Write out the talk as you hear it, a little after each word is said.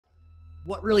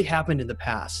what really happened in the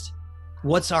past?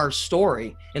 What's our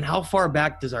story, and how far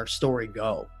back does our story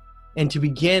go? And to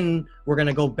begin, we're going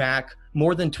to go back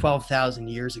more than 12,000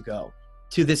 years ago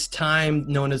to this time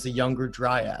known as the Younger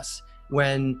Dryas,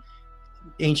 when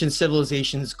ancient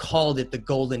civilizations called it the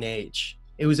Golden Age.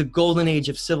 It was a golden age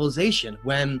of civilization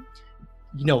when,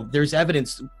 you know, there's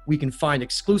evidence we can find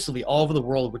exclusively all over the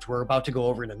world, which we're about to go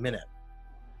over in a minute,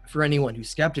 for anyone who's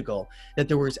skeptical, that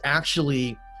there was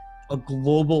actually a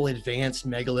global advanced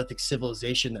megalithic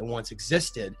civilization that once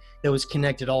existed that was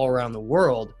connected all around the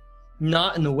world,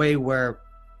 not in the way where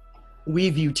we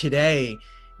view today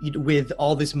with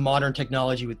all this modern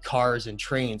technology with cars and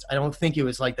trains. I don't think it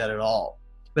was like that at all.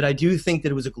 But I do think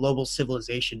that it was a global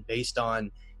civilization based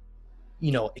on,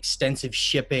 you know, extensive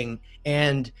shipping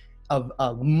and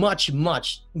a much,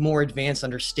 much more advanced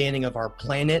understanding of our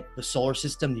planet, the solar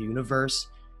system, the universe,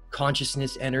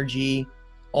 consciousness, energy,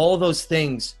 all those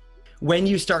things. When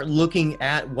you start looking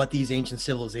at what these ancient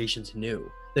civilizations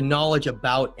knew, the knowledge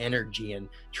about energy and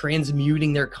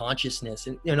transmuting their consciousness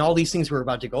and all these things we're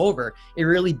about to go over, it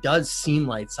really does seem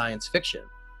like science fiction.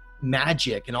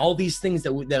 Magic and all these things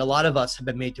that a lot of us have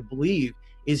been made to believe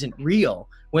isn't real,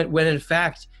 when in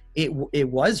fact it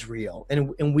was real,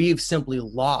 and we've simply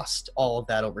lost all of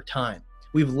that over time.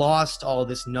 We've lost all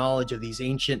this knowledge of these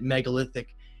ancient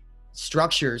megalithic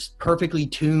structures perfectly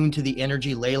tuned to the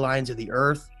energy ley lines of the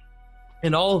earth,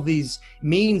 and all of these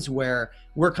means where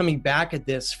we're coming back at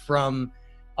this from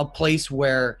a place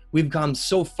where we've gone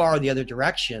so far the other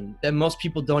direction that most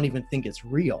people don't even think it's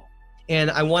real. And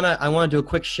I want to do a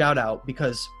quick shout out,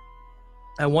 because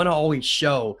I want to always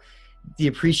show the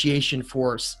appreciation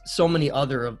for so many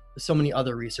other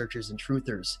researchers and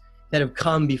truthers that have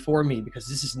come before me, because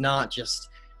this is not just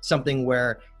something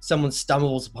where someone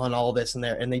stumbles upon all this and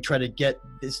they try to get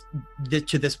this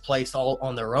to this place all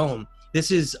on their own.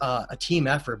 This is a team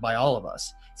effort by all of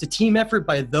us. It's a team effort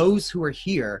by those who are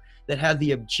here that have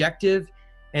the objective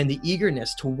and the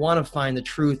eagerness to want to find the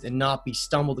truth and not be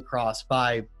stumbled across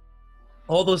by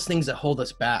all those things that hold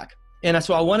us back. And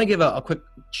so I want to give a quick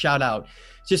shout out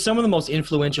to some of the most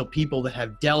influential people that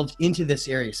have delved into this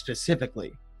area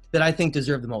specifically that I think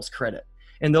deserve the most credit.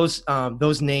 And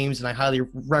those names, and I highly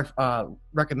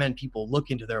recommend people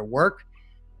look into their work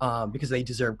because they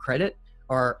deserve credit,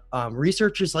 are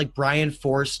researchers like Brian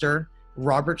Forrester,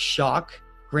 Robert Schoch,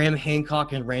 Graham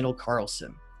Hancock, and Randall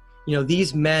Carlson. You know,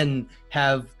 these men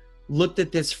have looked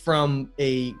at this from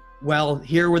well,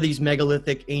 here were these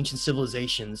megalithic ancient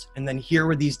civilizations, and then here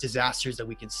were these disasters that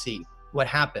we could see. What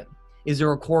happened? Is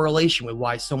there a correlation with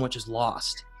why so much is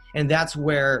lost? And that's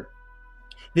where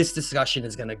this discussion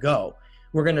is going to go.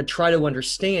 We're going to try to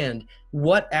understand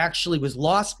what actually was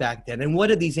lost back then, and what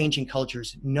did these ancient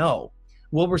cultures know?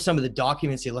 What were some of the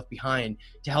documents they left behind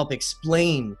to help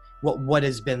explain what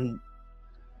has been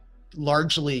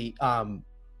largely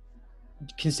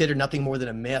considered nothing more than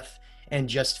a myth and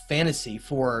just fantasy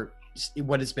for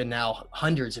what has been now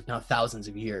hundreds, if not thousands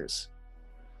of years.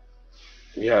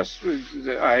 Yes,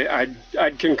 I'd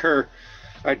concur.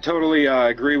 I totally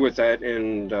agree with that.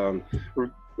 And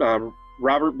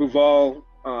Robert Bauval,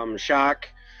 Schoch,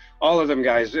 all of them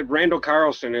guys. Randall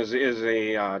Carlson is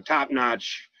a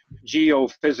top-notch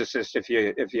geophysicist,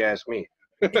 if you ask me.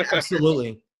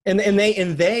 Absolutely. And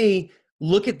they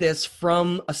look at this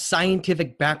from a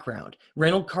scientific background.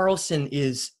 Randall Carlson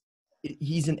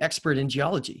he's an expert in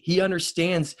geology. He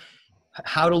understands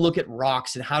how to look at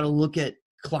rocks and how to look at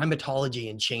climatology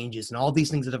and changes and all these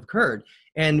things that have occurred.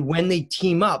 And when they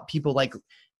team up, people like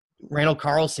Randall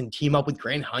Carlson team up with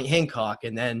Graham Hancock,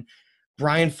 and then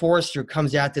Brian Forrester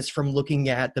comes at this from looking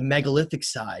at the megalithic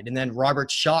side, and then Robert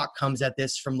Schoch comes at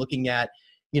this from looking at,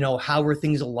 you know, how were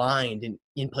things aligned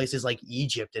in places like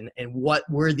Egypt, and what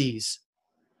were these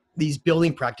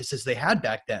building practices they had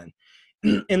back then.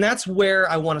 And that's where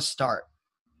I want to start.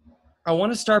 I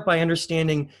want to start by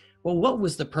understanding, well, what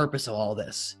was the purpose of all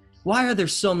this? Why are there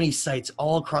so many sites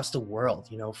all across the world?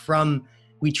 You know,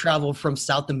 we travel from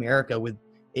South America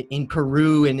in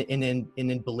Peru and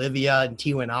in Bolivia and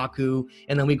Tiwanaku,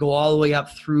 and then we go all the way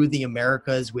up through the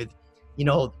Americas with, you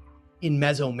know, in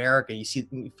Mesoamerica, you see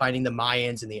finding the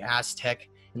Mayans and the Aztec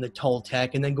and the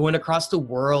Toltec, and then going across the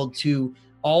world to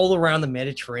all around the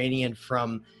Mediterranean,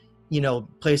 from, you know,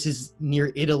 places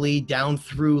near Italy down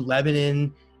through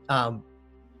Lebanon,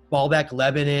 Baalbek,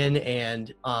 Lebanon,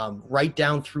 and right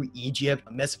down through Egypt,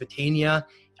 Mesopotamia,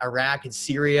 Iraq, and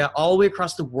Syria, all the way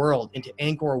across the world into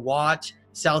Angkor Wat,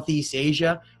 Southeast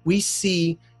Asia. We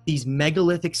see these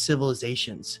megalithic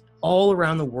civilizations all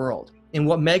around the world. And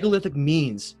what megalithic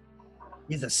means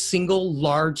is a single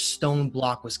large stone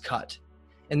block was cut.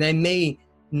 And they may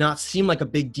not seem like a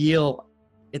big deal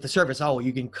at the surface, oh,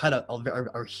 you can cut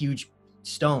a huge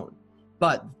stone.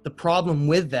 But the problem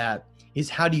with that is,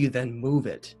 how do you then move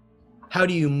it? How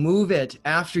do you move it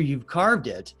after you've carved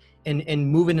it and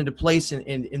move it into place?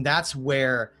 And that's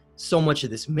where so much of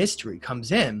this mystery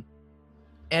comes in.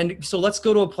 And so let's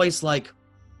go to a place like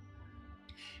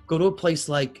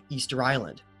Easter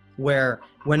Island, where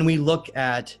when we look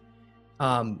at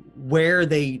where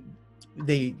they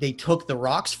took the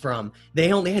rocks from,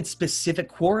 they only had specific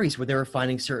quarries where they were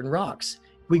finding certain rocks.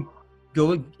 We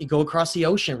go across the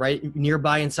ocean, right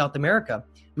nearby in South America,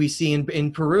 we see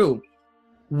in Peru.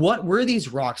 What were these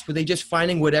rocks? Were they just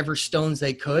finding whatever stones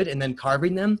they could and then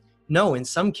carving them? No, in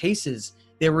some cases,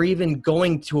 they were even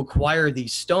going to acquire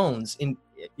these stones,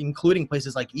 including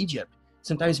places like Egypt,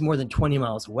 sometimes more than 20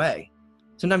 miles away,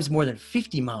 sometimes more than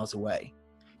 50 miles away,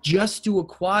 just to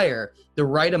acquire the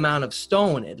right amount of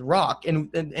stone and rock.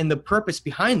 And the purpose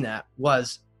behind that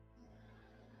was,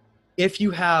 if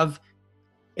you have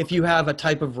a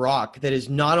type of rock that is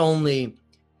not only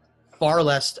far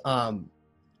less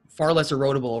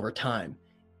erodible over time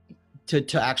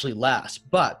to actually last,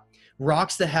 but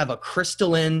rocks that have a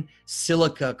crystalline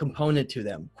silica component to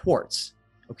them, quartz,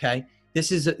 okay?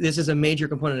 This is a major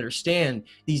component to understand.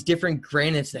 These different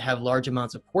granites that have large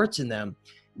amounts of quartz in them,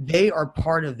 they are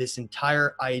part of this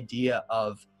entire idea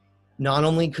of, not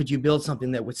only could you build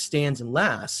something that withstands and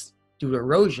lasts due to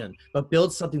erosion, but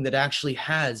build something that actually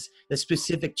has the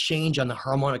specific change on the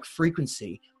harmonic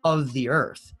frequency of the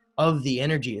earth, of the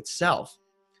energy itself.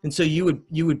 And so you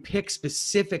would pick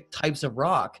specific types of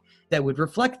rock that would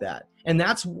reflect that. And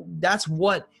that's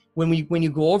what, when you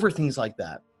go over things like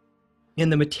that,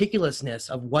 and the meticulousness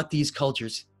of what these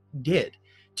cultures did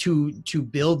to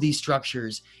build these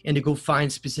structures and to go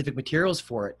find specific materials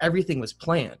for it, everything was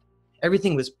planned.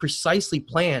 Everything was precisely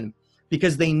planned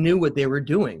because they knew what they were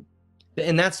doing.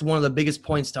 And that's one of the biggest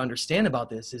points to understand about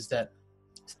this, is that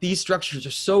these structures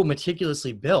are so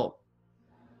meticulously built,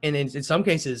 and in some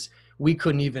cases we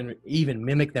couldn't even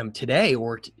mimic them today,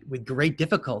 or with great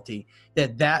difficulty,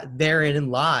 that therein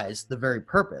lies the very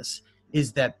purpose,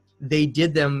 is that they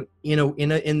did them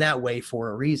in that way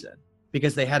for a reason,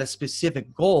 because they had a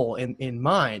specific goal in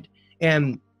mind.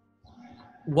 And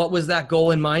what was that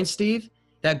goal in mind, Steve?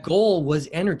 That goal was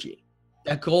energy.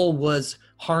 That goal was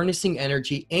harnessing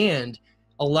energy and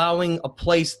allowing a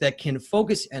place that can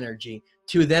focus energy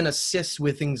to then assist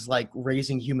with things like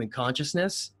raising human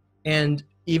consciousness, and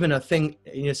even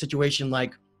a situation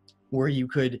like where you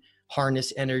could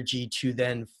harness energy to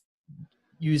then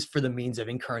use for the means of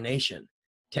incarnation,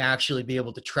 to actually be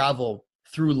able to travel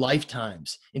through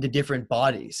lifetimes into different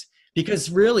bodies. Because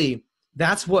really,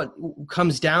 that's what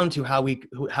comes down to how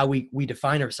we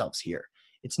define ourselves here.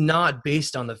 It's not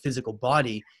based on the physical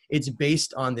body. It's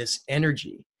based on this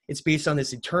energy. It's based on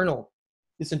this internal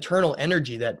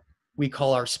energy that we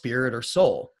call our spirit or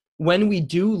soul. When we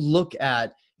do look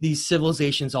at these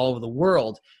civilizations all over the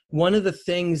world, one of the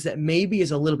things that maybe is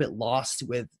a little bit lost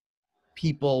with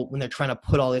people when they're trying to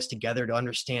put all this together to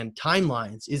understand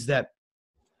timelines is that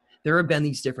there have been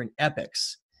these different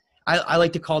epochs. I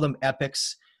like to call them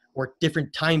epochs, or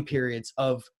different time periods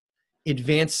of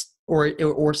advanced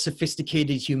or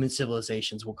sophisticated human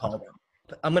civilizations, we'll call them.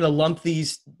 I'm going to lump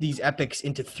these epochs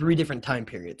into 3 different time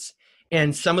periods.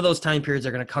 And some of those time periods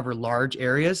are going to cover large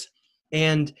areas.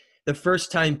 And the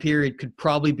first time period could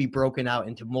probably be broken out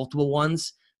into multiple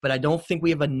ones, but I don't think we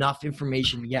have enough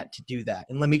information yet to do that.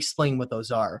 And let me explain what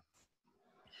those are.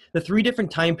 The 3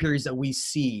 different time periods that we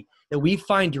see, that we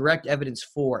find direct evidence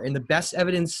for, and the best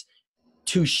evidence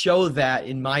to show that,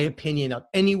 in my opinion, of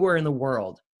anywhere in the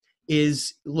world,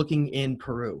 is looking in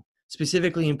Peru,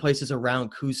 specifically in places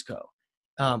around Cusco,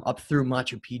 up through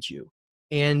Machu Picchu,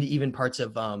 and even parts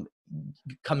of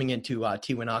coming into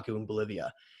Tiwanaku in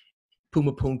Bolivia,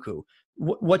 Pumapunku.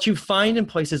 What you find in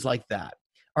places like that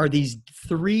are these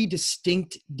 3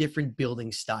 distinct different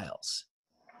building styles.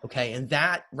 Okay, and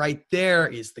that right there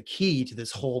is the key to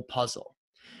this whole puzzle.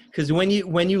 Because when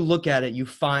you look at it, you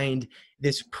find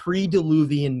this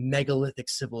pre-Diluvian megalithic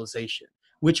civilization,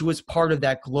 which was part of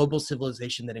that global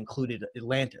civilization that included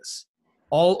Atlantis,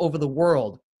 all over the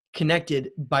world,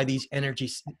 connected by these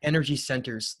energy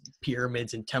centers,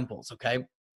 pyramids, and temples. Okay,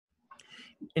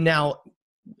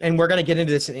 and we're going to get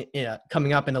into this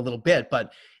coming up in a little bit,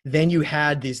 but then you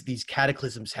had these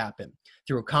cataclysms happen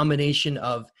through a combination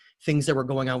of things that were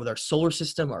going on with our solar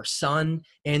system, our sun,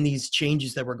 and these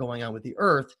changes that were going on with the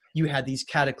earth. You had these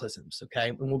cataclysms, okay?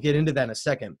 And we'll get into that in a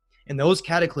second. And those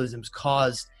cataclysms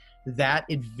caused that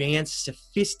advanced,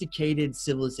 sophisticated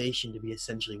civilization to be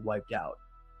essentially wiped out.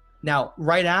 Now,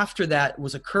 right after that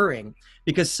was occurring,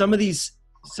 because some of these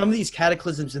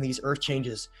cataclysms and these earth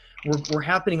changes were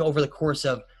happening over the course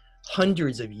of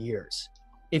hundreds of years,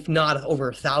 if not over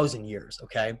 1,000 years,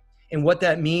 okay? And what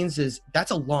that means is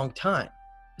that's a long time.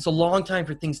 It's a long time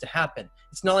for things to happen.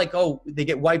 It's not like, oh, they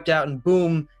get wiped out and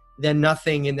boom, then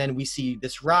nothing, and then we see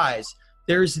this rise.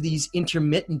 There's these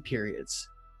intermittent periods.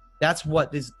 That's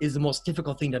what is the most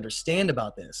difficult thing to understand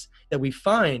about this, that we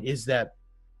find is that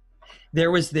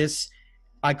there was this,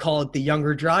 I call it the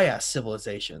Younger Dryas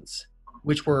civilizations,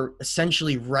 which were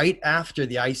essentially right after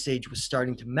the Ice Age was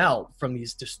starting to melt from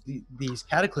these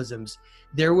cataclysms.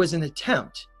 There was an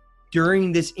attempt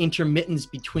during this intermittence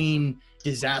between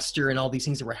disaster and all these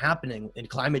things that were happening and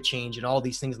climate change and all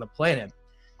these things on the planet.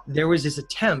 There was this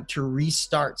attempt to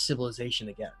restart civilization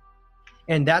again.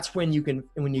 And that's when you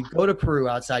go to Peru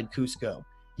outside Cusco,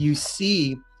 you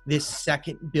see this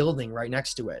second building right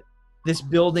next to it. This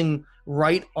building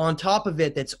right on top of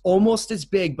it that's almost as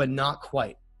big, but not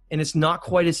quite. And it's not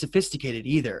quite as sophisticated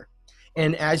either.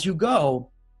 And as you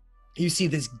go, you see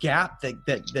this gap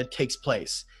that takes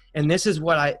place. And this is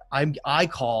what I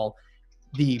call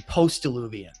the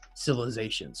post-Diluvian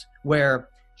civilizations, where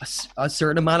a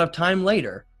certain amount of time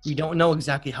later, we don't know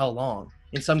exactly how long.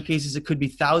 In some cases, it could be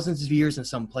thousands of years in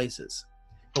some places.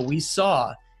 But we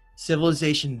saw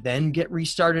civilization then get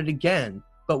restarted again,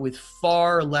 but with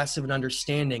far less of an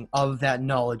understanding of that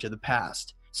knowledge of the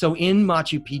past. So in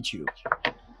Machu Picchu,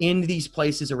 in these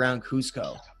places around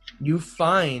Cusco, you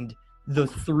find the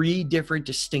 3 different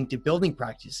distinctive building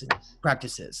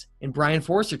practices. And Brian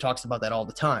Forster talks about that all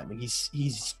the time, and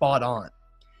he's spot on.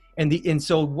 And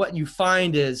so what you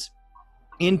find is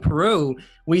in Peru,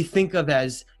 we think of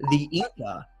as the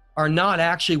Inca are not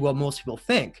actually what most people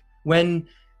think. When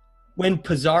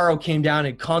Pizarro came down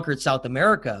and conquered South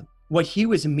America, what he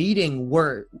was meeting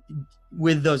were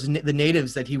with the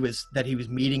natives that he was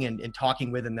meeting and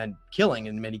talking with and then killing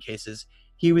in many cases.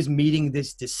 He was meeting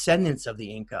this descendants of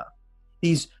the Inca.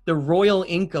 The royal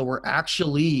Inca were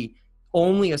actually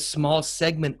only a small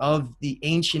segment of the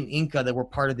ancient Inca that were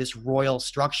part of this royal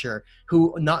structure,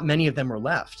 who not many of them were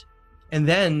left. And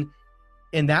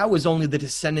that was only the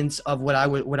descendants of what I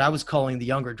was calling the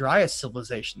Younger Dryas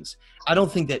civilizations. I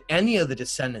don't think that any of the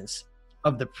descendants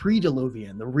of the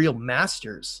pre-Diluvian, the real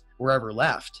masters, were ever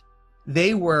left.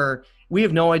 We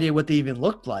have no idea what they even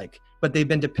looked like, but they've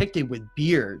been depicted with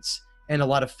beards and a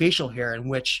lot of facial hair, in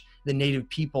which the native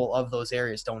people of those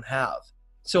areas don't have.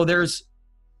 So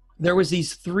there was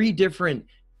these 3 different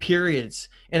periods.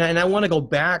 And I want to go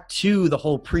back to the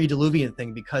whole pre-Diluvian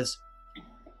thing, because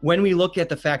when we look at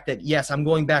the fact that, yes, I'm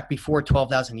going back before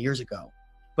 12,000 years ago,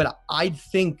 but I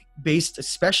think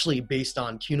especially based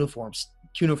on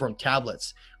cuneiform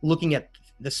tablets, looking at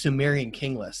the Sumerian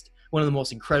king list, one of the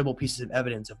most incredible pieces of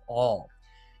evidence of all,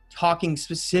 talking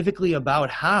specifically about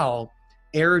how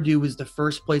Eridu was the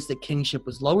first place that kingship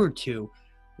was lowered to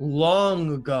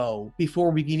long ago, before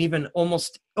we can even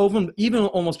almost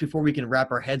before we can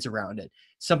wrap our heads around it,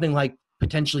 something like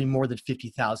potentially more than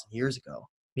 50,000 years ago.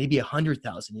 Maybe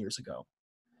 100,000 years ago.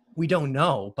 We don't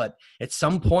know, but at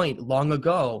some point long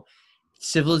ago,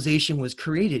 civilization was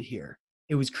created here.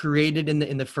 It was created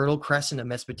in the Fertile Crescent of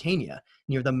Mesopotamia,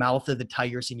 near the mouth of the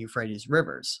Tigris and Euphrates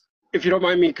rivers. If you don't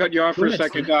mind me cutting you off for a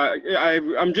second,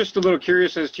 I'm just a little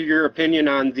curious as to your opinion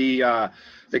on the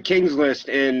King's List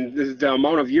and the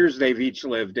amount of years they've each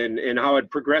lived, and how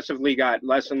it progressively got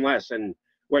less and less, and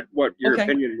what your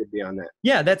opinion would be on that.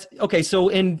 Yeah, that's okay. So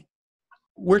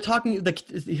we're talking,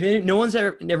 no one's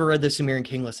never read the Sumerian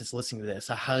king list that's listening to this.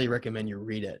 I highly recommend you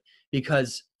read it,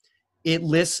 because it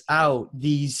lists out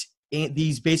these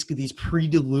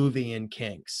pre-Diluvian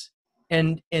kings.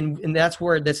 And that's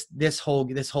where this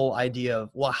whole idea of,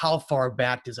 well, how far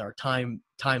back does our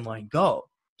timeline go?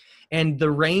 And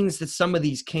the reigns that some of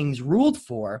these kings ruled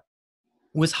for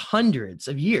was hundreds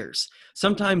of years,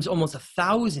 sometimes almost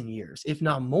 1,000 years, if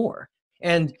not more.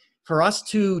 And for us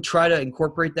to try to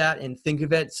incorporate that and think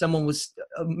of it, most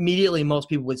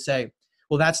people would say,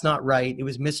 well, that's not right. It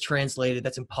was mistranslated.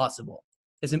 That's impossible.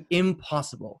 It's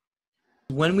impossible.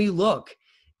 When we look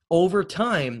over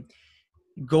time,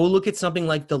 go look at something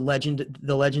like the legend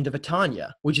of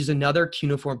Atanya, which is another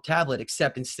cuneiform tablet,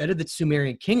 except instead of the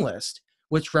Sumerian king list,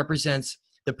 which represents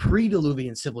the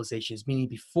pre-Diluvian civilizations, meaning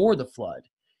before the flood,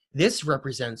 this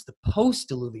represents the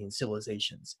post-Diluvian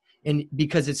civilizations. And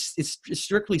because it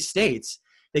strictly states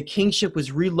that kingship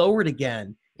was relowered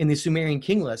again in the Sumerian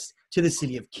king list to the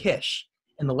city of Kish.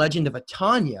 And the legend of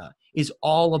Atanya is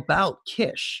all about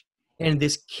Kish and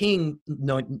this king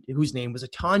whose name was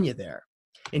Atanya there.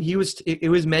 And it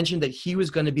was mentioned that he was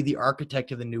going to be the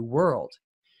architect of the new world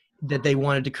that they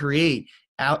wanted to create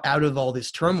out of all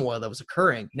this turmoil that was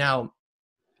occurring. Now,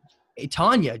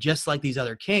 Tanya, just like these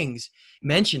other kings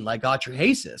mentioned, like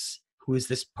Atrahasis, who is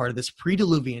this part of this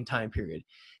pre-Diluvian time period,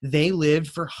 they lived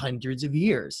for hundreds of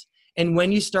years. And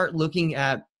when you start looking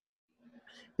at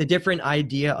the different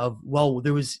idea of, well,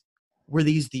 were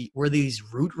these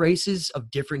root races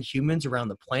of different humans around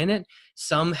the planet?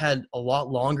 Some had a lot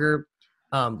longer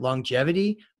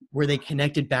longevity. Were they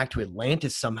connected back to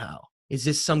Atlantis somehow? Is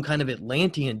this some kind of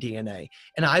Atlantean DNA?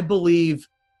 And I believe,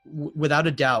 without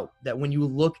a doubt, that when you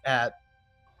look at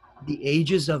the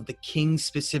ages of the kings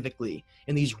specifically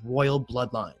in these royal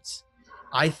bloodlines,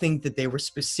 I think that they were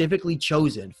specifically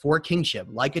chosen for kingship,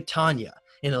 like Etania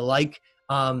and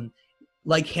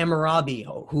like Hammurabi,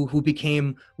 who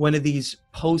became one of these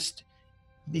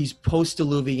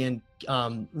post-Diluvian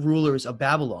rulers of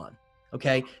Babylon.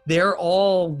 Okay, they're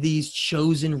all these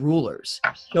chosen rulers,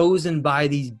 chosen by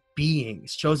these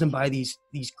beings, chosen by these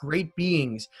great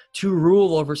beings to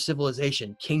rule over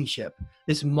civilization, kingship,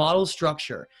 this model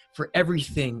structure for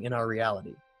everything in our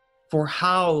reality, for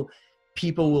how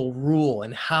people will rule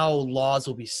and how laws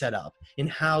will be set up and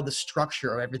how the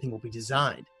structure of everything will be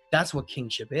designed. That's what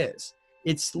kingship is.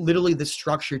 It's literally the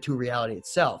structure to reality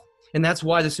itself. And that's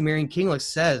why the Sumerian king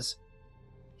list says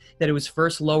that it was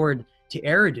first lowered to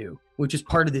Eridu, which is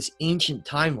part of this ancient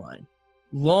timeline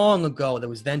long ago that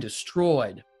was then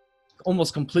destroyed,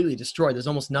 almost completely destroyed. There's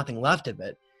almost nothing left of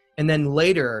it. And then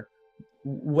later,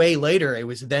 way later, it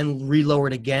was then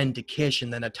relowered again to Kish,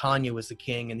 and then Etania was the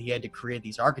king, and he had to create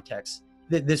these architects,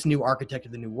 this new architect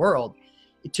of the new world.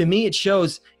 To me, it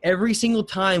shows every single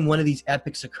time one of these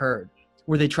epics occurred,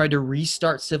 where they tried to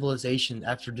restart civilization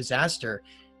after disaster,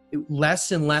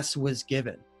 less and less was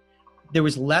given. There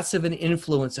was less of an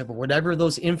influence over whatever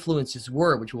those influences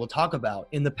were, which we'll talk about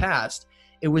in the past.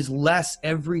 It was less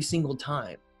every single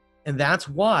time. And that's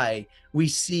why we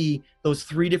see those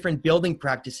 3 different building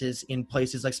practices in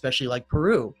places like, especially like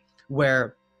Peru,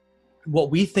 where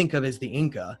what we think of as the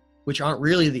Inca, which aren't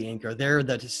really the Inca, they're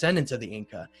the descendants of the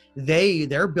Inca.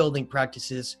 Their building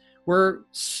practices were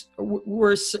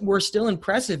still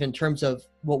impressive in terms of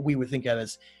what we would think of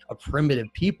as a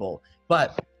primitive people,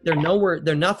 but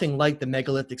they're nothing like the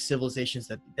megalithic civilizations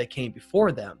that came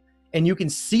before them. And you can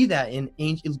see that in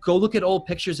ancient, go look at old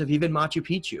pictures of even Machu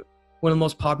Picchu, one of the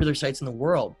most popular sites in the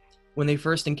world. When they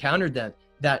first encountered that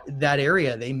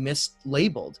area, they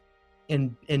mislabeled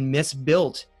and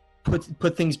misbuilt,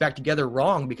 put things back together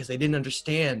wrong, because they didn't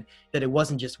understand that it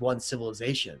wasn't just one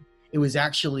civilization. It was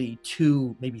actually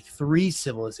 2, maybe 3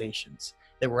 civilizations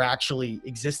that were actually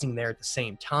existing there at the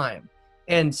same time.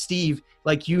 And Steve,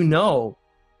 like,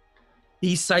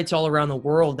 these sites all around the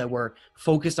world that were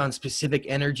focused on specific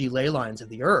energy ley lines of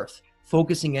the earth,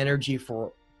 focusing energy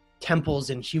for temples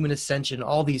and human ascension,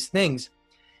 all these things,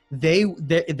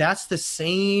 that's the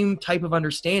same type of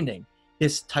understanding,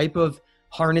 this type of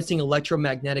harnessing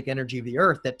electromagnetic energy of the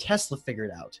earth that Tesla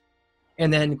figured out.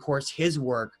 And then, of course, his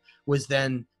work was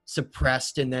then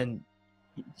suppressed and then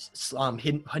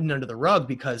hidden under the rug,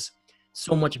 because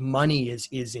so much money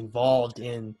is involved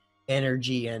in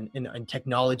energy and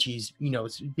technologies,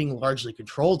 it's being largely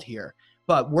controlled here.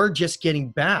 But we're just getting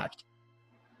back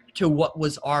to what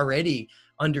was already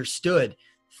understood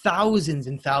thousands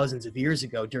and thousands of years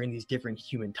ago during these different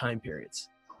human time periods.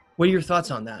 What are your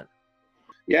thoughts on that?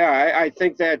 Yeah, I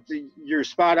think that you're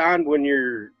spot on when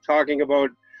you're talking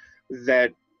about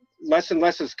that less and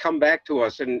less has come back to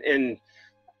us. And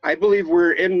I believe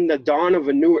we're in the dawn of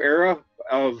a new era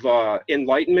of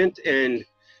enlightenment, and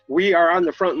we are on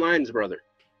the front lines, brother.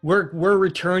 We're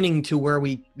returning to where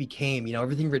we became.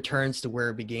 Everything returns to where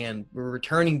it began. We're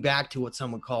returning back to what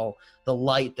some would call the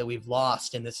light that we've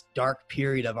lost in this dark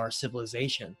period of our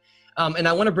civilization. And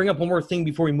I want to bring up one more thing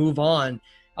before we move on.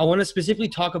 I want to specifically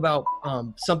talk about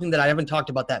something that I haven't talked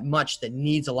about that much that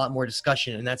needs a lot more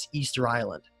discussion, and that's Easter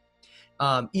Island.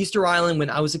 Easter Island,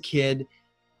 when I was a kid,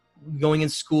 going in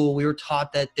school, we were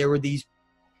taught that there were these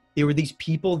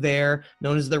people there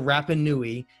known as the Rapa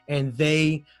Nui, and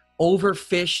they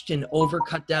overfished and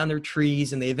overcut down their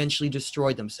trees, and they eventually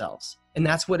destroyed themselves. And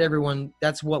that's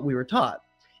what we were taught.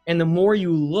 And the more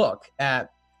you look at,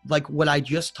 like, what I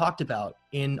just talked about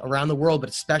around the world,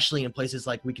 but especially in places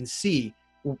like we can see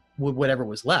whatever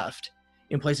was left,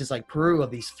 in places like Peru, of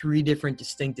these 3 different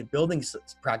distinctive building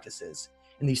practices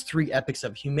and these 3 epics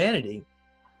of humanity,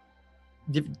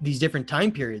 these different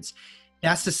time periods,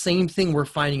 that's the same thing we're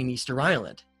finding in Easter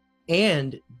Island.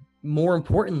 And more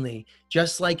importantly,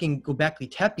 just like in Göbekli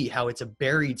Tepe, how it's a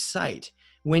buried site,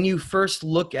 when you first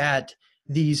look at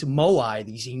these moai,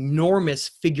 these enormous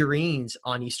figurines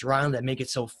on Easter Island that make it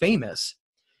so famous,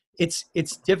 it's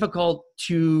difficult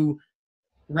to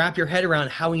wrap your head around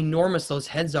how enormous those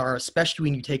heads are, especially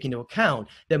when you take into account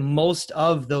that most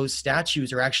of those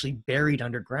statues are actually buried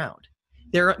underground.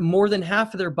 They're more than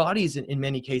half of their bodies in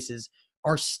many cases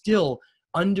are still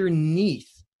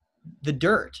underneath the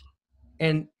dirt.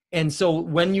 And so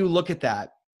when you look at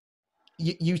that,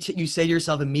 you say to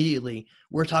yourself immediately,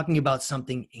 we're talking about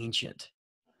something ancient,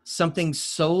 something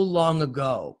so long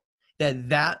ago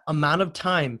that amount of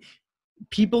time,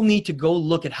 people need to go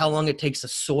look at how long it takes a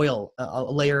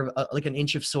layer of like an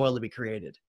inch of soil to be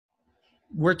created.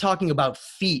 We're talking about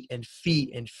feet and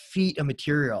feet and feet of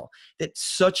material, that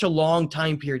such a long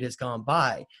time period has gone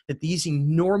by, that these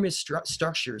enormous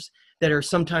structures that are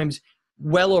sometimes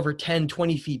well over 10,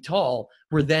 20 feet tall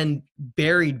were then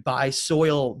buried by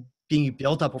soil being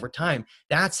built up over time.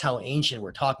 That's how ancient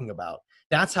we're talking about.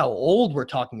 That's how old we're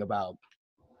talking about.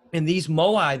 And these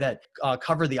moai that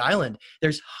cover the island,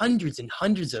 there's hundreds and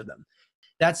hundreds of them.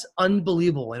 That's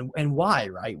unbelievable. And why,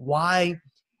 right? Why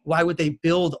would they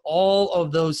build all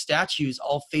of those statues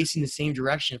all facing the same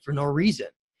direction for no reason?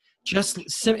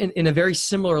 Just in a very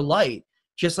similar light,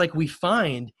 just like we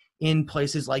find in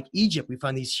places like Egypt, we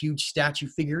find these huge statue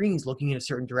figurines looking in a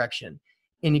certain direction.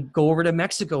 And you go over to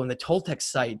Mexico in the Toltec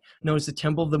site, known as the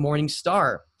Temple of the Morning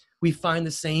Star, we find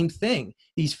the same thing.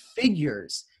 These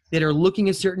figures that are looking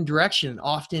a certain direction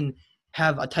often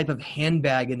have a type of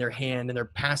handbag in their hand and they're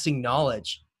passing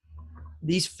knowledge.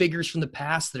 These figures from the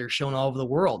past that are shown all over the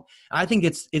world. I think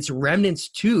it's remnants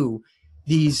to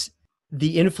the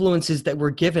influences that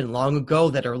were given long ago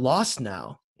that are lost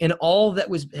now, and all that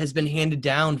has been handed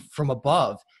down from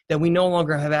above that we no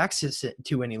longer have access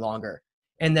to any longer,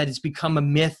 and that has become a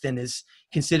myth and is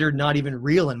considered not even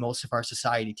real in most of our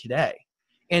society today.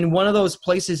 And one of those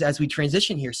places, as we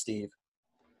transition here, Steve,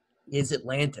 is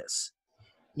Atlantis.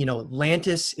 You know,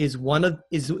 Atlantis is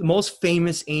the most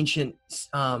famous ancient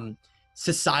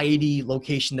society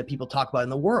location that people talk about in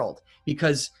the world,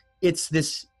 because it's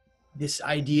this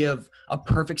idea of a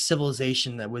perfect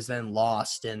civilization that was then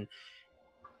lost, and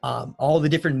all the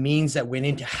different means that went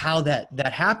into how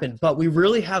that happened. But we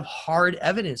really have hard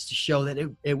evidence to show that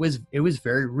it was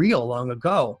very real long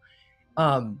ago.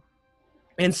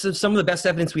 And so some of the best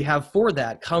evidence we have for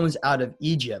that comes out of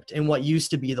Egypt and what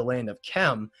used to be the land of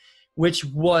Chem, which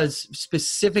was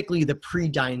specifically the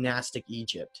pre-dynastic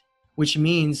Egypt, which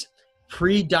means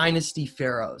pre-dynasty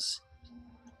pharaohs.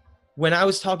 When I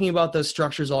was talking about those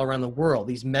structures all around the world,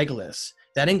 these megaliths,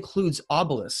 that includes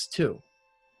obelisks too.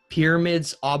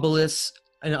 Pyramids, obelisks,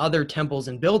 and other temples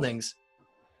and buildings.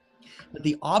 But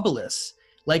the obelisks,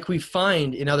 like we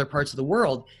find in other parts of the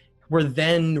world, were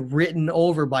then written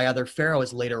over by other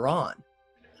pharaohs later on.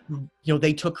 You know,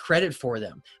 they took credit for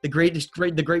them. The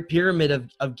Great Pyramid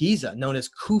of Giza, known as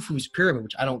Khufu's pyramid,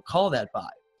 which I don't call that by.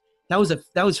 That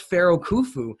was Pharaoh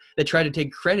Khufu that tried to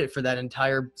take credit for that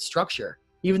entire structure,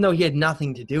 even though he had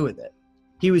nothing to do with it.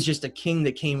 He was just a king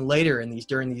that came later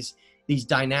during these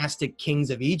dynastic kings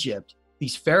of Egypt,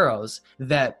 these pharaohs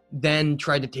that then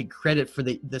tried to take credit for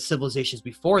the civilizations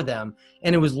before them,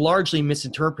 and it was largely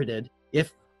misinterpreted,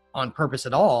 if on purpose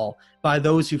at all, by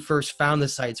those who first found the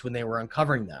sites when they were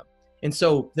uncovering them. And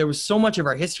so there was so much of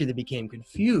our history that became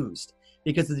confused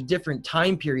because of the different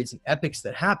time periods and epochs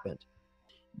that happened.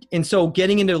 And so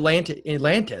getting into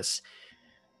Atlantis,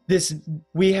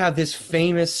 we have this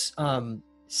famous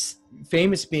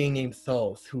being named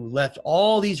Thoth, who left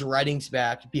all these writings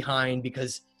behind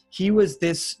because he was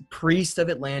this priest of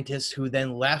Atlantis who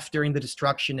then left during the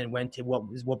destruction and went to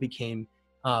what became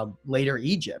later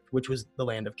Egypt, which was the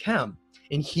land of Chem.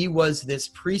 And he was this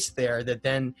priest there that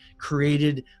then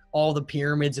created all the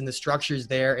pyramids and the structures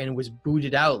there, and was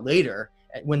booted out later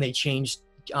when they changed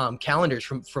calendars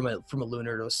from a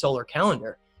lunar to a solar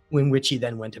calendar, in which he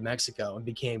then went to Mexico and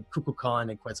became Kukulkan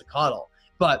and Quetzalcoatl.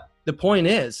 But the point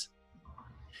is,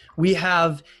 we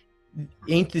have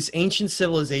this ancient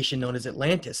civilization known as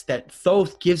Atlantis that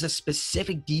Thoth gives us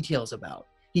specific details about.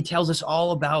 He tells us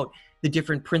all about the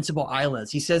different principal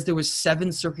islands. He says there was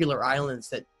 7 circular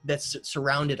islands that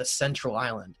surrounded a central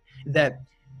island,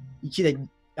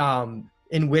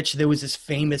 in which there was this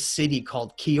famous city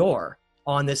called Kior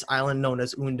on this island known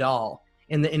as Undal,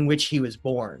 in which he was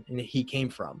born and he came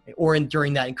from, or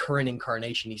during that current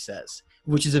incarnation, he says,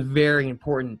 which is a very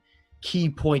important key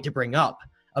point to bring up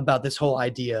about this whole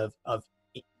idea of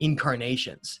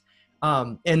incarnations.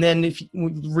 And then if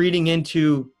reading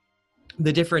into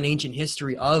the different ancient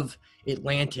history of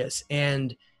Atlantis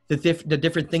and the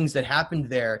different things that happened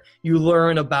there, you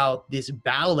learn about this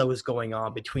battle that was going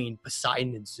on between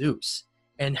Poseidon and Zeus,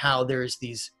 and how there's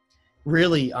these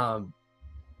really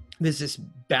there's this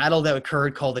battle that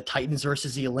occurred called the Titans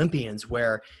versus the Olympians,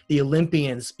 where the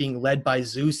Olympians, being led by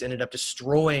Zeus, ended up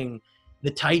destroying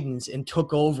the Titans and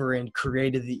took over and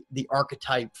created the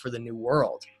archetype for the new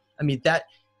world. I mean,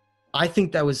 I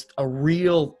think that was a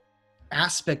real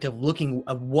aspect of looking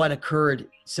at what occurred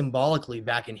symbolically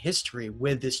back in history,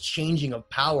 with this changing of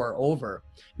power over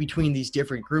between these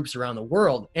different groups around the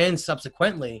world, and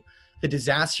subsequently the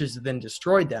disasters that then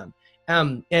destroyed them.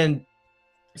 And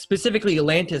specifically,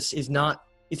 Atlantis it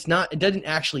doesn't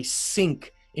actually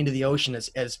sink into the ocean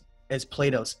as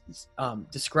Plato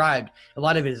described. A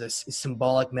lot of it is a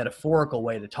symbolic, metaphorical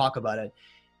way to talk about it.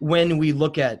 When we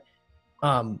look at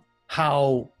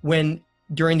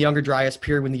during the Younger Dryas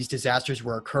period, when these disasters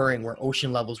were occurring, where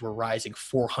ocean levels were rising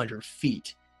 400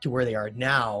 feet to where they are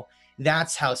now,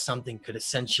 that's how something could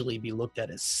essentially be looked at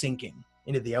as sinking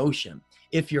into the ocean.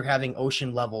 If you're having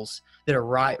ocean levels that are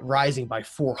rising by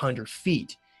 400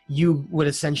 feet, you would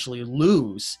essentially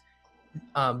lose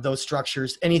those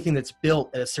structures, anything that's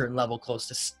built at a certain level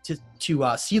close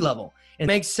to sea level. And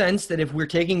it makes sense that if we're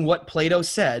taking what Plato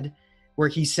said, where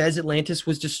he says Atlantis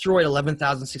was destroyed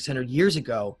 11,600 years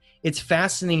ago, it's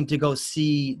fascinating to go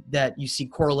see that you see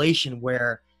correlation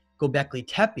where Göbekli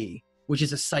Tepe, which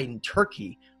is a site in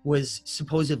Turkey, was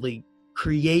supposedly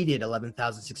created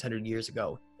 11,600 years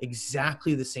ago,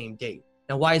 exactly the same date.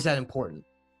 Now, why is that important?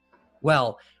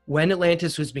 Well, when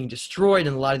Atlantis was being destroyed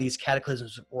and a lot of these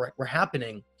cataclysms were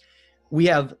happening, we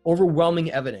have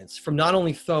overwhelming evidence from not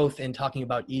only Thoth and talking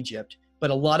about Egypt,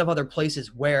 but a lot of other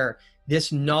places where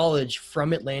this knowledge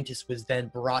from Atlantis was then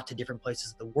brought to different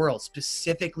places of the world,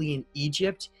 specifically in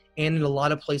Egypt and in a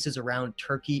lot of places around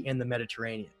Turkey and the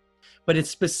Mediterranean. But it's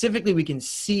specifically, we can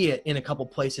see it in a couple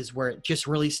places where it just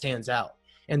really stands out.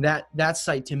 And that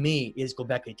site to me is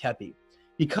Göbekli Tepe,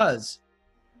 because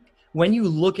when you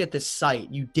look at the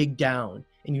site, you dig down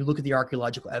and you look at the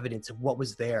archaeological evidence of what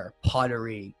was there,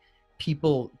 pottery,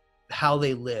 people, how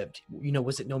they lived,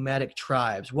 was it nomadic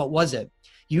tribes? What was it?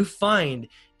 You find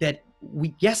that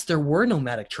yes, there were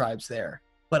nomadic tribes there,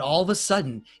 but all of a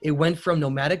sudden it went from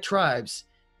nomadic tribes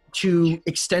to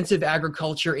extensive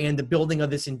agriculture and the building of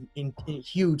this in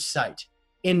huge site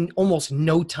in almost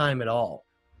no time at all.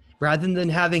 Rather than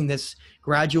having this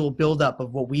gradual buildup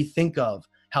of what we think of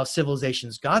how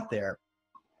civilizations got there,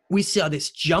 we saw this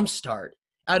jump start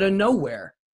out of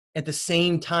nowhere at the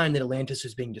same time that Atlantis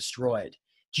was being destroyed.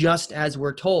 Just as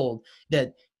we're told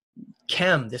that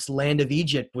Kem, this land of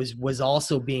Egypt, was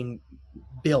also being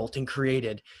built and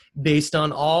created based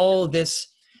on all this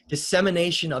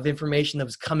dissemination of information that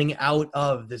was coming out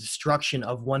of the destruction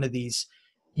of one of these,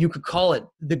 you could call it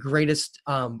the greatest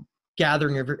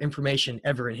gathering of information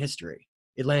ever in history,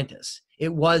 Atlantis.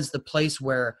 It was the place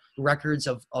where records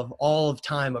of all of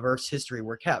time of Earth's history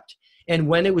were kept. And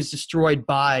when it was destroyed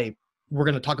by, we're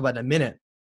going to talk about in a minute,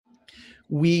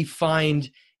 we find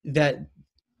that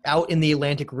out in the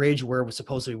Atlantic Ridge where it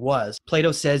supposedly was,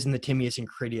 Plato says in the Timaeus and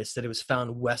Critias that it was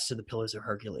found west of the Pillars of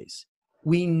Hercules.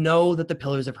 We know that the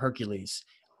Pillars of Hercules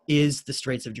is the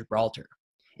Straits of Gibraltar.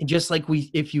 And just like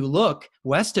if you look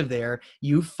west of there,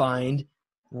 you find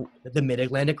the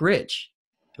Mid-Atlantic Ridge,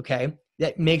 okay?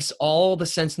 That makes all the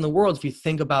sense in the world if you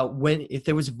think about if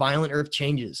there was violent earth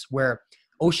changes where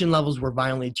ocean levels were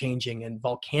violently changing and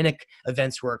volcanic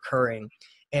events were occurring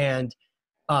and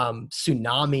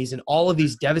tsunamis and all of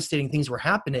these devastating things were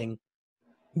happening.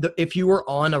 If you were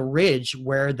on a ridge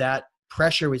where that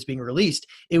pressure was being released,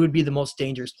 it would be the most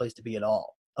dangerous place to be of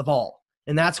all.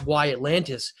 And that's why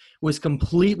Atlantis was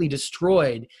completely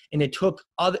destroyed. And it took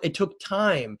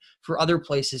time for other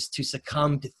places to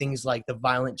succumb to things like the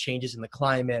violent changes in the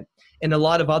climate and a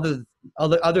lot of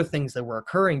other things that were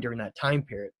occurring during that time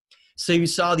period. So you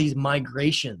saw these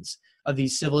migrations of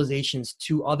these civilizations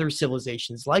to other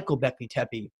civilizations like Göbekli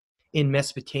Tepe in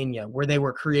Mesopotamia, where they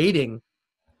were creating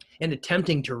and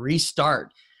attempting to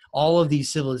restart all of these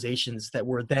civilizations that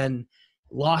were then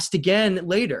lost again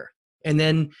later. And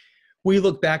then we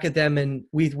look back at them and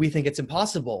we think it's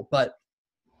impossible, but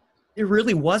it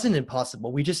really wasn't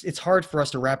impossible. It's hard for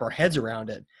us to wrap our heads around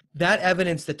it. That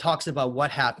evidence that talks about what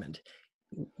happened,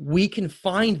 we can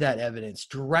find that evidence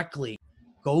directly.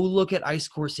 Go look at ice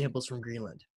core samples from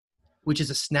Greenland, which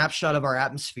is a snapshot of our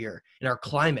atmosphere and our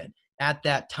climate at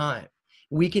that time.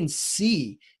 We can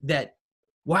see that,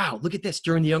 wow, look at this,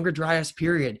 during the Younger Dryas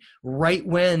period, right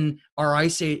when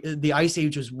the ice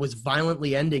age was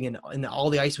violently ending and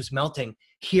all the ice was melting,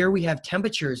 here we have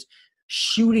temperatures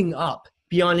shooting up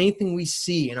beyond anything we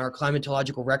see in our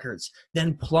climatological records,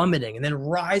 then plummeting and then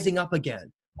rising up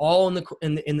again, all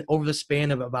over the span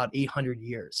of about 800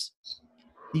 years.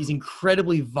 These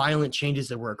incredibly violent changes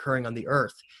that were occurring on the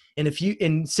Earth. And if you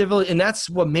in civil, and that's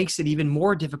what makes it even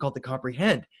more difficult to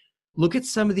comprehend. Look at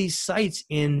some of these sites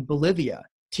in Bolivia,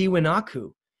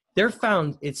 Tiwanaku. They're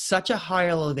found at such a high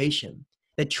elevation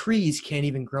that trees can't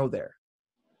even grow there.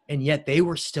 And yet they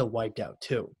were still wiped out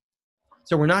too.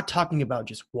 So we're not talking about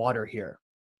just water here.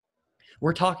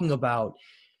 We're talking about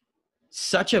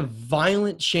such a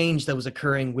violent change that was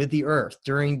occurring with the earth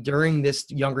during this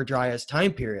Younger Dryas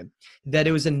time period that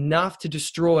it was enough to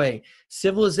destroy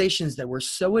civilizations that were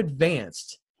so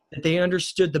advanced that they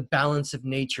understood the balance of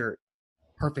nature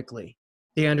perfectly.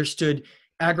 They understood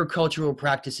agricultural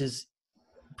practices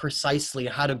precisely,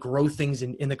 how to grow things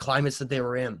in the climates that they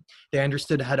were in. They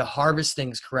understood how to harvest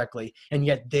things correctly, and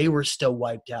yet they were still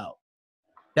wiped out.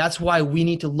 That's why we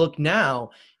need to look now.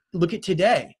 Look at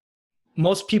today.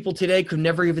 Most people today could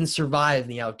never even survive in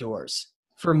the outdoors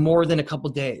for more than a couple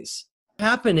days. What would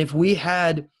happen if we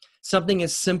had something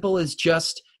as simple as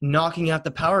just knocking out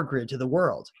the power grid to the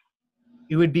world?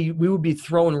 We would be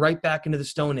thrown right back into the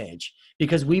Stone Age,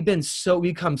 because we've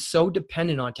become so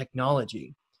dependent on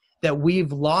technology that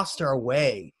we've lost our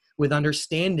way with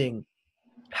understanding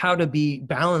how to be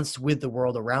balanced with the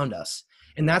world around us.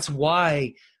 And that's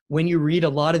why when you read a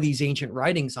lot of these ancient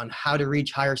writings on how to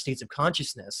reach higher states of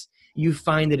consciousness, you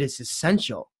find that it's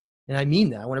essential. And I mean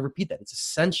that, I want to repeat that. It's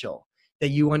essential that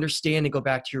you understand and go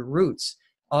back to your roots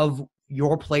of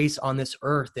your place on this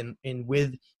earth and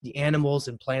with the animals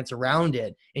and plants around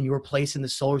it, and your place in the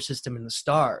solar system and the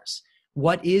stars.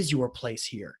 What is your place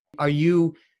here? Are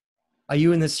you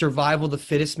in the survival of the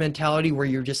fittest mentality where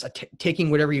you're just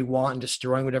taking whatever you want and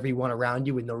destroying whatever you want around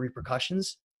you with no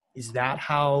repercussions? Is that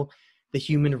how the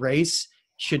human race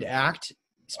should act,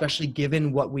 especially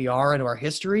given what we are in our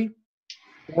history?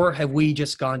 Or have we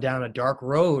just gone down a dark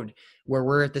road where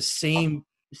we're at the same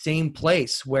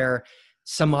place where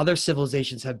some other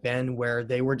civilizations have been, where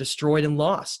they were destroyed and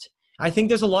lost? I think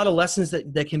there's a lot of lessons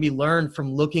that can be learned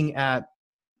from looking at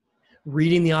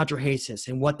reading the Atrahasis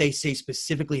and what they say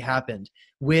specifically happened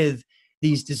with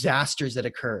these disasters that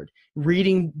occurred.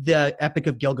 Reading the Epic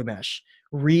of Gilgamesh,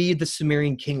 read the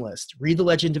Sumerian King List, read the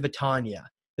Legend of Etania,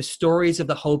 the stories of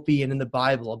the Hopi and in the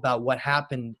Bible about what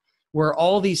happened where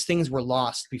all these things were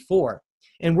lost before.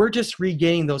 And we're just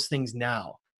regaining those things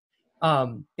now.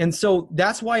 And so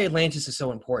that's why Atlantis is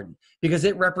so important, because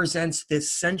it represents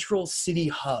this central city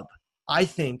hub, I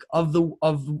think, of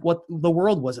what the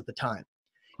world was at the time.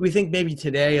 We think maybe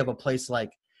today of a place like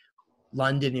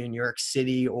London and New York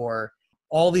City or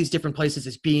all these different places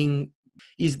as being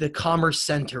is the commerce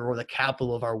center or the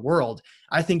capital of our world.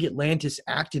 I think Atlantis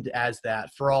acted as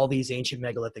that for all these ancient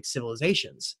megalithic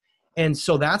civilizations. And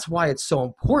so that's why it's so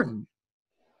important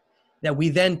that we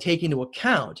then take into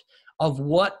account of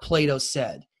what Plato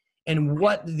said and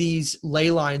what these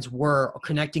ley lines were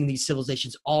connecting these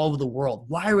civilizations all over the world.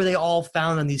 Why were they all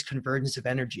found on these convergence of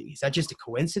energy? Is that just a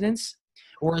coincidence?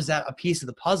 Or is that a piece of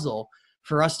the puzzle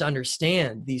for us to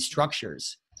understand these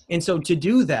structures? And so to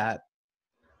do that,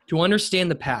 to understand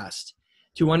the past,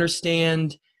 to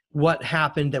understand what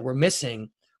happened that we're missing,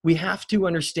 we have to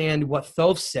understand what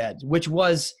Thoth said, which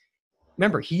was,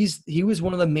 remember, he was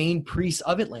one of the main priests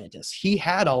of Atlantis. He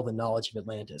had all the knowledge of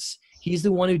Atlantis. He's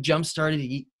the one who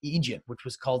jump-started Egypt, which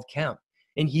was called Khem.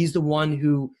 And he's the one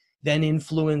who then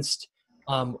influenced,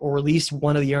 or at least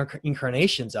one of the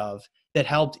incarnations of, that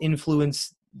helped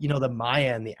influence, the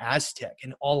Maya and the Aztec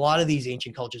and a lot of these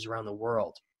ancient cultures around the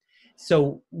world.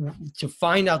 So to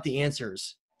find out the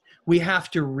answers, we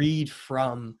have to read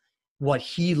from what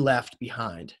he left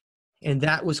behind. And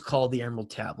that was called the Emerald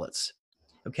Tablets.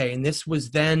 Okay, and this was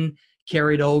then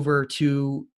carried over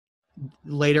to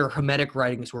later Hermetic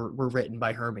writings were written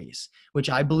by Hermes, which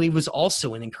I believe was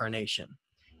also an incarnation.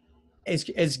 As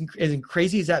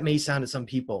crazy as that may sound to some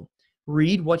people,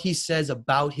 read what he says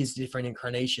about his different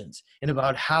incarnations and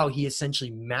about how he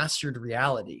essentially mastered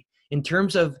reality in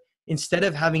terms of, instead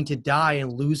of having to die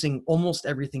and losing almost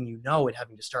everything you know and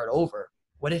having to start over,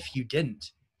 what if you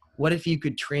didn't? What if you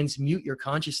could transmute your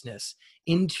consciousness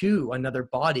into another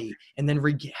body and then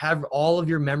have all of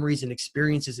your memories and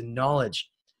experiences and knowledge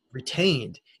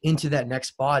retained into that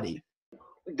next body?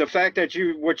 The fact that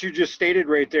what you just stated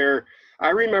right there, I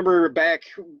remember back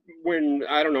when,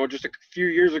 I don't know, just a few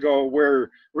years ago, where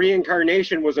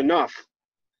reincarnation was enough.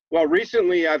 Well,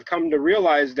 recently I've come to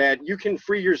realize that you can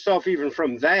free yourself even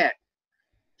from that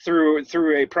through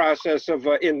a process of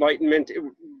enlightenment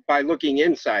by looking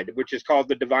inside, which is called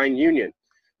the divine union.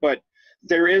 But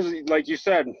there is, like you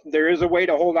said, there is a way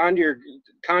to hold on to your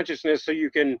consciousness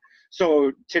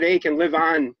so today can live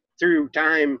on through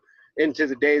time into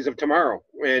the days of tomorrow.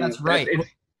 And that's right.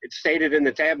 It's stated in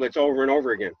the tablets over and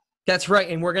over again. That's right.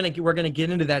 And we're gonna get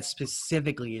into that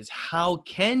specifically, is how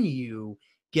can you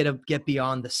get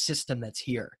beyond the system that's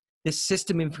here? This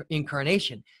system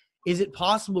incarnation. Is it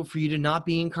possible for you to not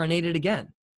be incarnated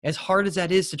again? As hard as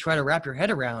that is to try to wrap your head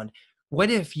around, what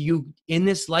if you, in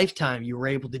this lifetime, you were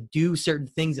able to do certain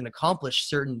things and accomplish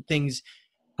certain things,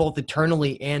 both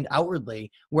internally and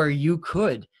outwardly, where you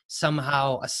could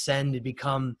somehow ascend and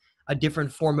become a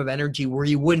different form of energy where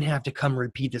you wouldn't have to come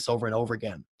repeat this over and over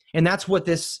again? And that's what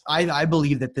this, I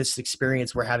believe that this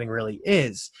experience we're having really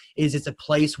is it's a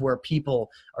place where people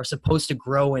are supposed to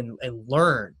grow and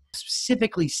learn.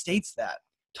 Specifically states that,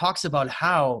 talks about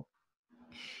how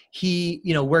he,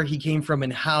 where he came from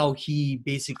and how he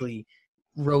basically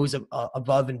rose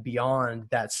above and beyond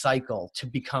that cycle to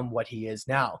become what he is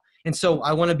now. And so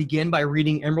I want to begin by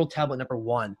reading Emerald Tablet number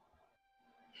 1.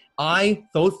 I,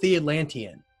 Thoth the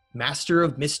Atlantean, master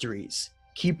of mysteries,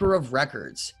 keeper of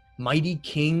records, mighty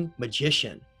king,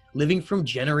 magician, living from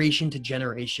generation to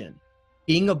generation,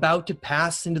 being about to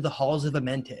pass into the halls of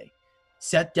Amente,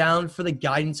 set down for the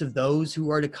guidance of those who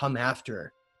are to come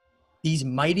after, these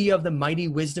mighty of the mighty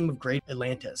wisdom of great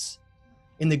Atlantis.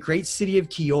 In the great city of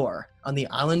Kior, on the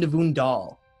island of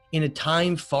Undal, in a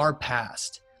time far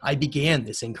past, I began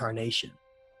this incarnation.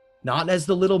 Not as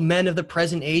the little men of the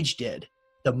present age did,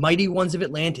 the mighty ones of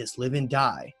Atlantis live and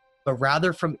die, but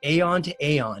rather from aeon to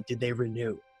aeon did they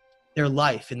renew their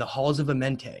life in the halls of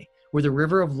Amente, where the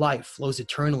river of life flows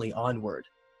eternally onward.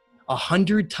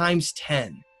 100 times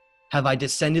 10 have I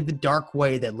descended the dark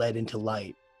way that led into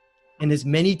light. And as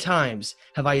many times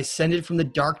have I ascended from the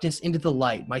darkness into the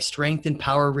light, my strength and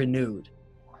power renewed.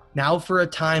 Now for a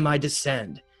time I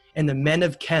descend, and the men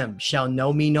of Chem shall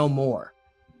know me no more.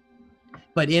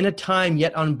 But in a time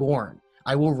yet unborn,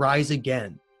 I will rise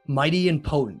again, mighty and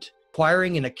potent,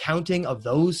 acquiring an accounting of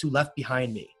those who left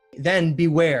behind me. Then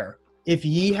beware, if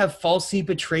ye have falsely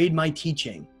betrayed my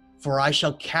teaching, for I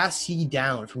shall cast ye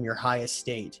down from your high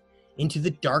estate, into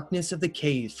the darkness of the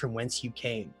caves from whence you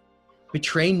came.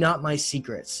 Betray not my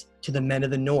secrets to the men of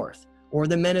the north, or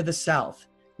the men of the south,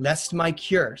 lest my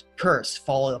curse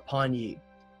fall upon ye.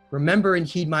 Remember and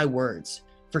heed my words,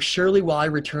 for surely will I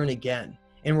return again,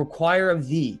 and require of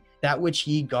thee that which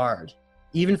ye guard.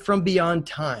 Even from beyond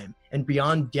time and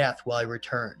beyond death will I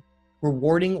return,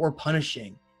 rewarding or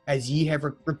punishing, as ye have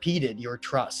repeated your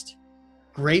trust.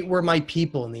 Great were my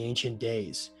people in the ancient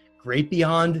days, great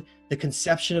beyond the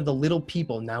conception of the little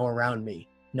people now around me,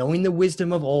 knowing the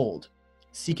wisdom of old,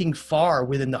 seeking far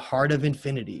within the heart of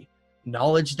infinity,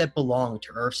 knowledge that belonged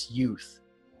to earth's youth.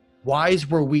 Wise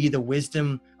were we the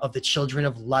wisdom of the children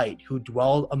of light who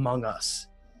dwelled among us.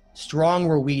 Strong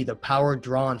were we the power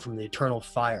drawn from the eternal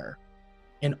fire.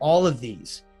 In all of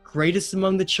these, greatest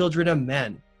among the children of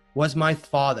men, was my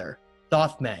father,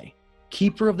 Thothme,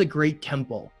 keeper of the great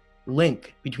temple,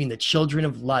 link between the children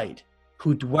of light,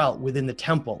 who dwelt within the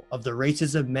temple of the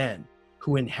races of men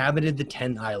who inhabited the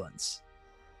 10 islands.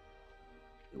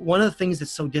 One of the things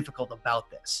that's so difficult about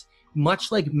this,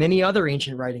 much like many other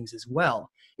ancient writings as well,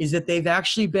 is that they've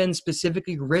actually been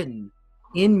specifically written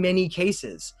in many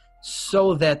cases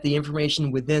so that the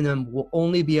information within them will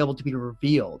only be able to be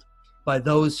revealed by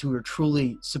those who are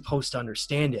truly supposed to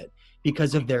understand it,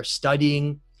 because of their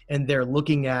studying and their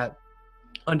looking at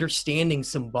understanding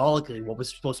symbolically what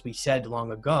was supposed to be said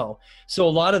long ago. So a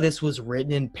lot of this was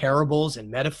written in parables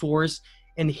and metaphors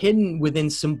and hidden within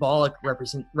symbolic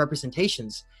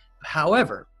representations.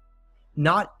 However,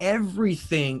 not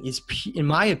everything is, in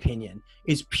my opinion,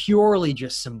 is purely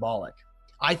just symbolic.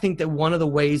 I think that one of the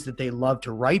ways that they loved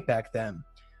to write back then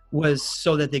was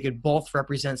so that they could both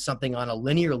represent something on a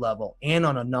linear level and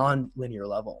on a non-linear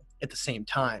level at the same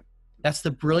time. That's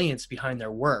the brilliance behind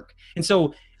their work. And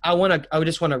so I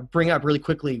just want to bring up really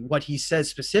quickly what he says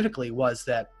specifically was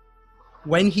that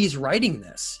when he's writing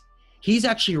this, he's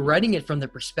actually writing it from the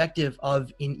perspective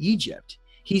of in Egypt.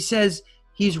 He says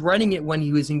he's writing it when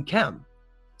he was in Chem.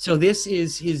 So this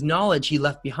is his knowledge he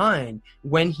left behind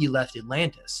when he left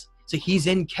Atlantis. So he's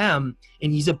in Chem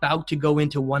and he's about to go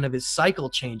into one of his cycle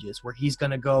changes where he's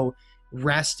going to go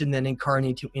rest and then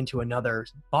incarnate into another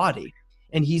body.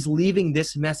 And he's leaving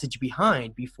this message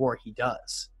behind before he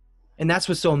does. And that's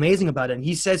what's so amazing about it. And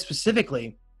he says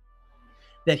specifically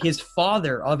that his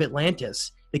father of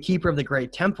Atlantis, the keeper of the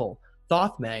great temple,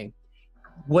 Thothme,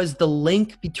 was the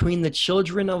link between the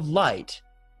children of light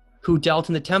who dealt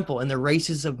in the temple and the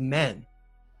races of men,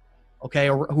 okay,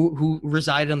 or who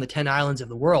resided on the 10 islands of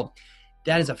the world.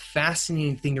 That is a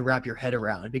fascinating thing to wrap your head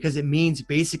around, because it means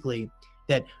basically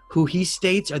that who he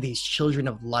states are these children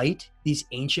of light, these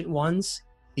ancient ones,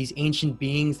 these ancient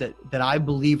beings that I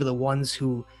believe are the ones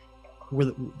who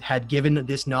had given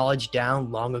this knowledge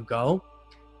down long ago.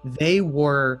 they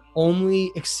were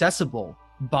only accessible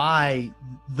by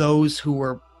those who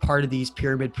were part of these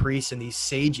pyramid priests and these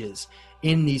sages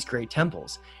in these great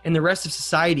temples. And the rest of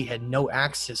society had no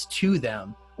access to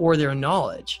them or their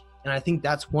knowledge. And I think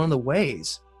that's one of the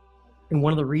ways and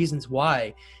one of the reasons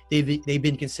why they've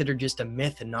been considered just a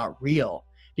myth and not real,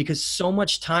 because so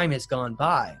much time has gone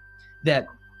by that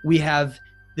we have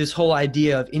this whole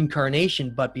idea of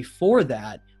incarnation. But before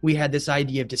that, we had this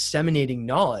idea of disseminating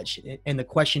knowledge. And the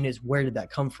question is, where did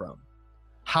that come from?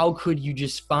 How could you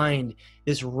just find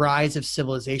this rise of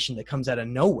civilization that comes out of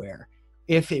nowhere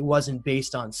if it wasn't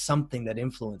based on something that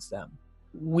influenced them?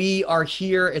 We are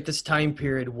here at this time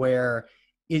period where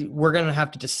we're going to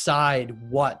have to decide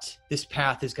what this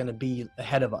path is going to be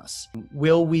ahead of us.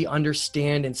 Will we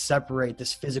understand and separate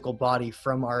this physical body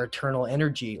from our eternal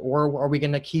energy? Or are we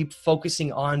going to keep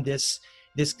focusing on this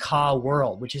Ka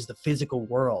world, which is the physical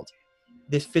world,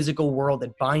 this physical world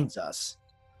that binds us?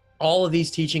 All of these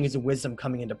teachings and wisdom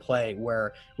coming into play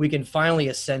where we can finally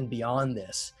ascend beyond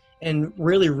this and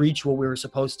really reach what we were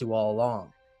supposed to all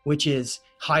along, which is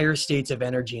higher states of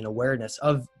energy and awareness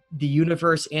of the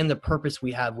universe and the purpose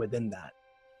we have within that.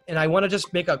 And I want to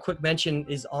just make a quick mention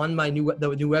is on my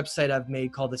the new website I've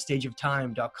made called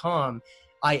thestageoftime.com.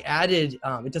 I added,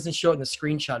 it doesn't show it in the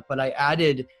screenshot, but I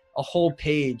added a whole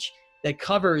page that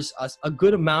covers a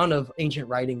good amount of ancient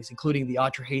writings, including the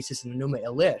Atrahasis and the Enuma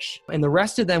Elish. And the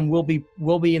rest of them will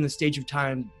be in the Stage of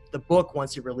Time, the book,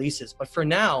 once it releases. But for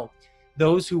now,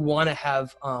 those who want to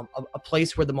have a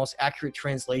place where the most accurate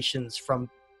translations from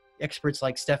experts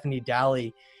like Stephanie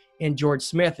Daly and George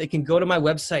Smith, they can go to my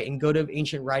website and go to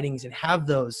ancient writings and have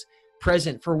those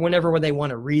present for whenever they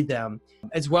want to read them,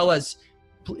 as well as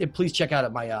please check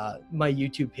out my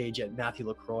YouTube page at Matthew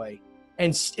LaCroix.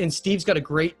 And Steve's got a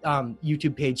great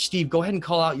YouTube page. Steve, go ahead and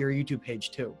call out your YouTube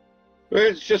page too.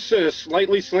 It's just a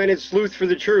slightly slanted sleuth for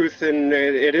the truth, and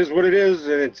it is what it is.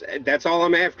 And that's all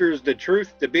I'm after is the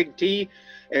truth, the big T,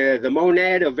 the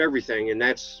monad of everything. And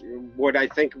that's what I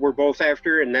think we're both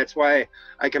after. And that's why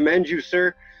I commend you,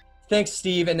 sir. Thanks,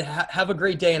 Steve, and have a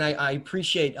great day. And I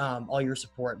appreciate all your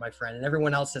support, my friend, and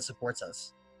everyone else that supports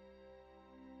us.